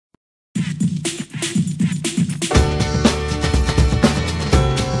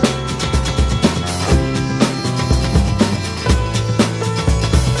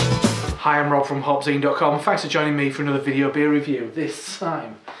I'm Rob from HopZine.com. Thanks for joining me for another video beer review. This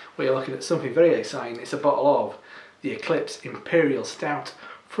time we're looking at something very exciting. It's a bottle of the Eclipse Imperial Stout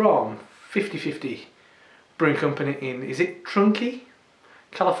from FiftyFifty Brewing Company in, is it Trunky,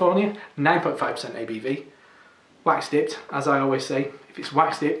 California? 9.5% ABV. Wax dipped, as I always say. If it's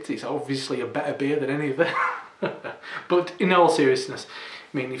wax dipped, it's obviously a better beer than any of them. But in all seriousness,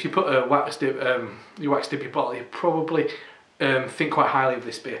 I mean, if you put a wax dip, you wax dip your bottle, you probably think quite highly of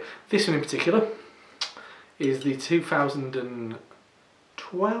this beer. This one in particular is the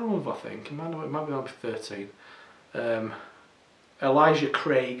 2012, I think. It might be on 13. Elijah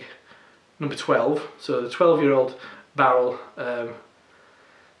Craig, number 12. So the 12-year-old barrel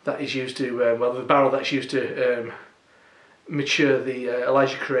that is used to, well, the barrel that's used to mature the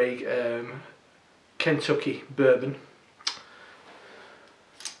Elijah Craig Kentucky bourbon.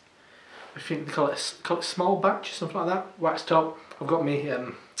 I think they call it small batch or something like that. Wax top. I've got me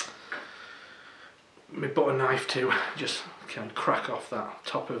my butter knife to just kind of crack off that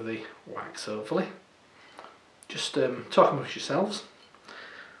top of the wax. Hopefully, just talk amongst yourselves.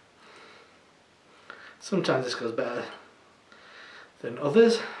 Sometimes this goes better than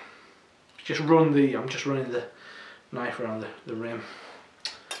others. I'm just running the knife around the rim.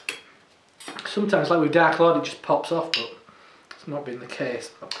 Sometimes, like with Dark Lord, it just pops off, but it's not been the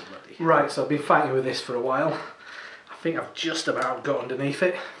case. Right, so I've been fighting with this for a while. I think I've just about got underneath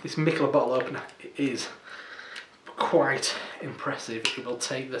it. This Mikkeller bottle opener, it is quite impressive. It will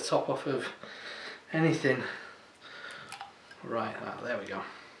take the top off of anything. Right, there we go.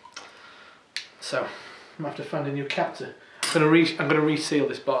 So I'm gonna have to find a new cap to. I'm gonna reseal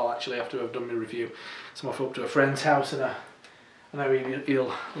this bottle actually after I've done my review. So I'm off up to a friend's house and I know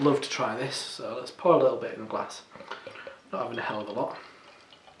he'll love to try this. So let's pour a little bit in the glass. Not having a hell of a lot.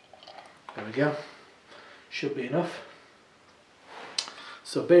 There we go. Should be enough.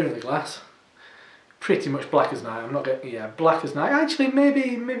 So beer in the glass. Pretty much black as night. I'm not getting, yeah, black as night. Actually,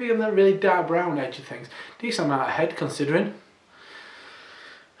 maybe on that really dark brown edge of things. Decent amount of head considering.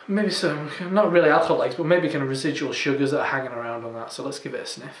 Maybe some, not really alcohol legs, but maybe kind of residual sugars that are hanging around on that. So let's give it a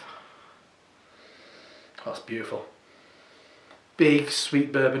sniff. Oh, that's beautiful. Big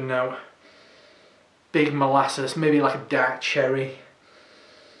sweet bourbon note. Big molasses, maybe like a dark cherry.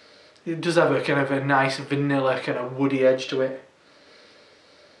 It does have a kind of a nice vanilla kind of woody edge to it.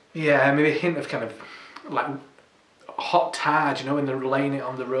 Yeah, maybe a hint of kind of like hot tart, you know, when they're laying it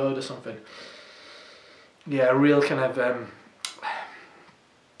on the road or something. Yeah, a real kind of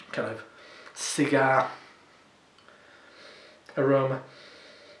cigar aroma.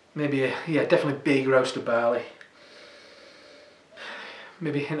 Maybe yeah, definitely big roasted barley.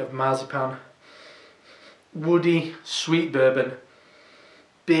 Maybe a hint of marzipan. Woody, sweet bourbon,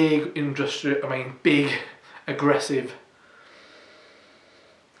 big industrial, big aggressive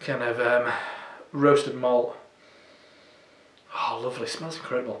kind of roasted malt. Oh, lovely, smells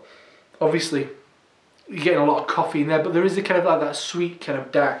incredible. Obviously, you're getting a lot of coffee in there, but there is a kind of like that sweet kind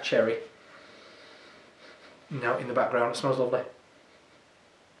of dark cherry now in the background. It smells lovely.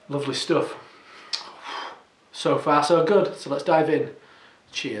 Lovely stuff. So far, so good. So let's dive in.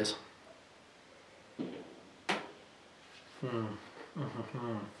 Cheers.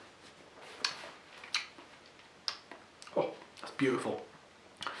 Oh, that's beautiful.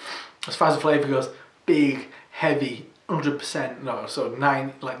 As far as the flavour goes, big, heavy, 100%, no, so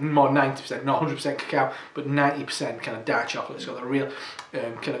like more 90%, not 100% cacao, but 90% kind of dark chocolate. It's got the real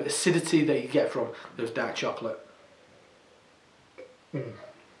kind of acidity that you get from those dark chocolate.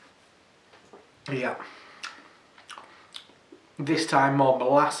 Yeah. This time more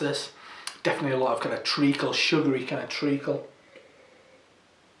molasses. Definitely a lot of kind of treacle, sugary kind of treacle.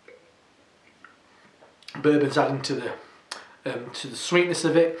 Bourbon's adding to the sweetness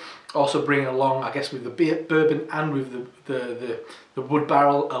of it. Also bringing along, I guess, with the bourbon and with the wood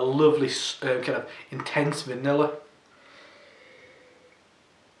barrel, a lovely kind of intense vanilla.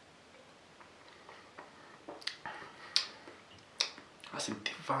 That's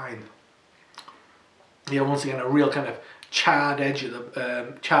divine. Yeah, once again, a real kind of charred edge at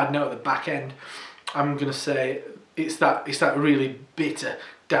the charred note at the back end. I'm gonna say it's that really bitter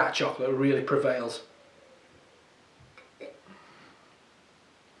dark chocolate that really prevails,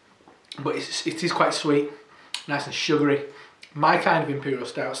 but it is quite sweet, nice and sugary. My kind of Imperial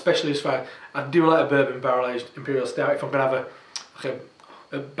Stout, especially as far, I do like a bourbon barrel aged Imperial Stout. If I'm gonna have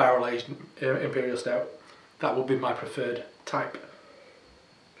a barrel aged Imperial Stout, that would be my preferred type.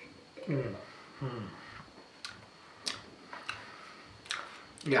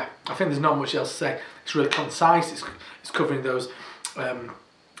 Yeah, I think there's not much else to say. It's really concise. It's covering those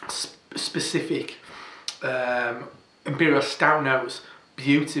specific Imperial Stout notes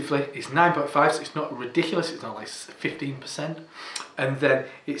beautifully. It's 9.5, so it's not ridiculous. It's not like 15%. And then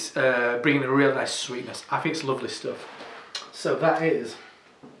it's bringing a real nice sweetness. I think it's lovely stuff. So that is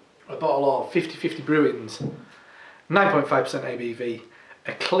a bottle of FiftyFifty Brewing's 9.5% ABV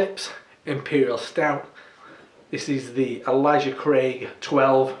Eclipse Imperial Stout. This is the Elijah Craig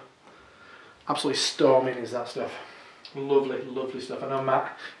 12. Absolutely storming is that stuff. Lovely, lovely stuff. I know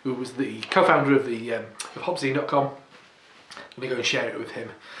Matt, who was the co-founder of the of HopZine.com. I'm going to go and share it with him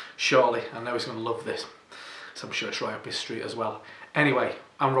shortly. I know he's going to love this, so I'm sure it's right up his street as well. Anyway,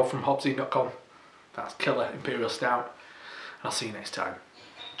 I'm Rob from HopZine.com. That's Killer Imperial Stout. And I'll see you next time.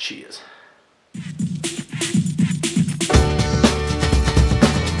 Cheers.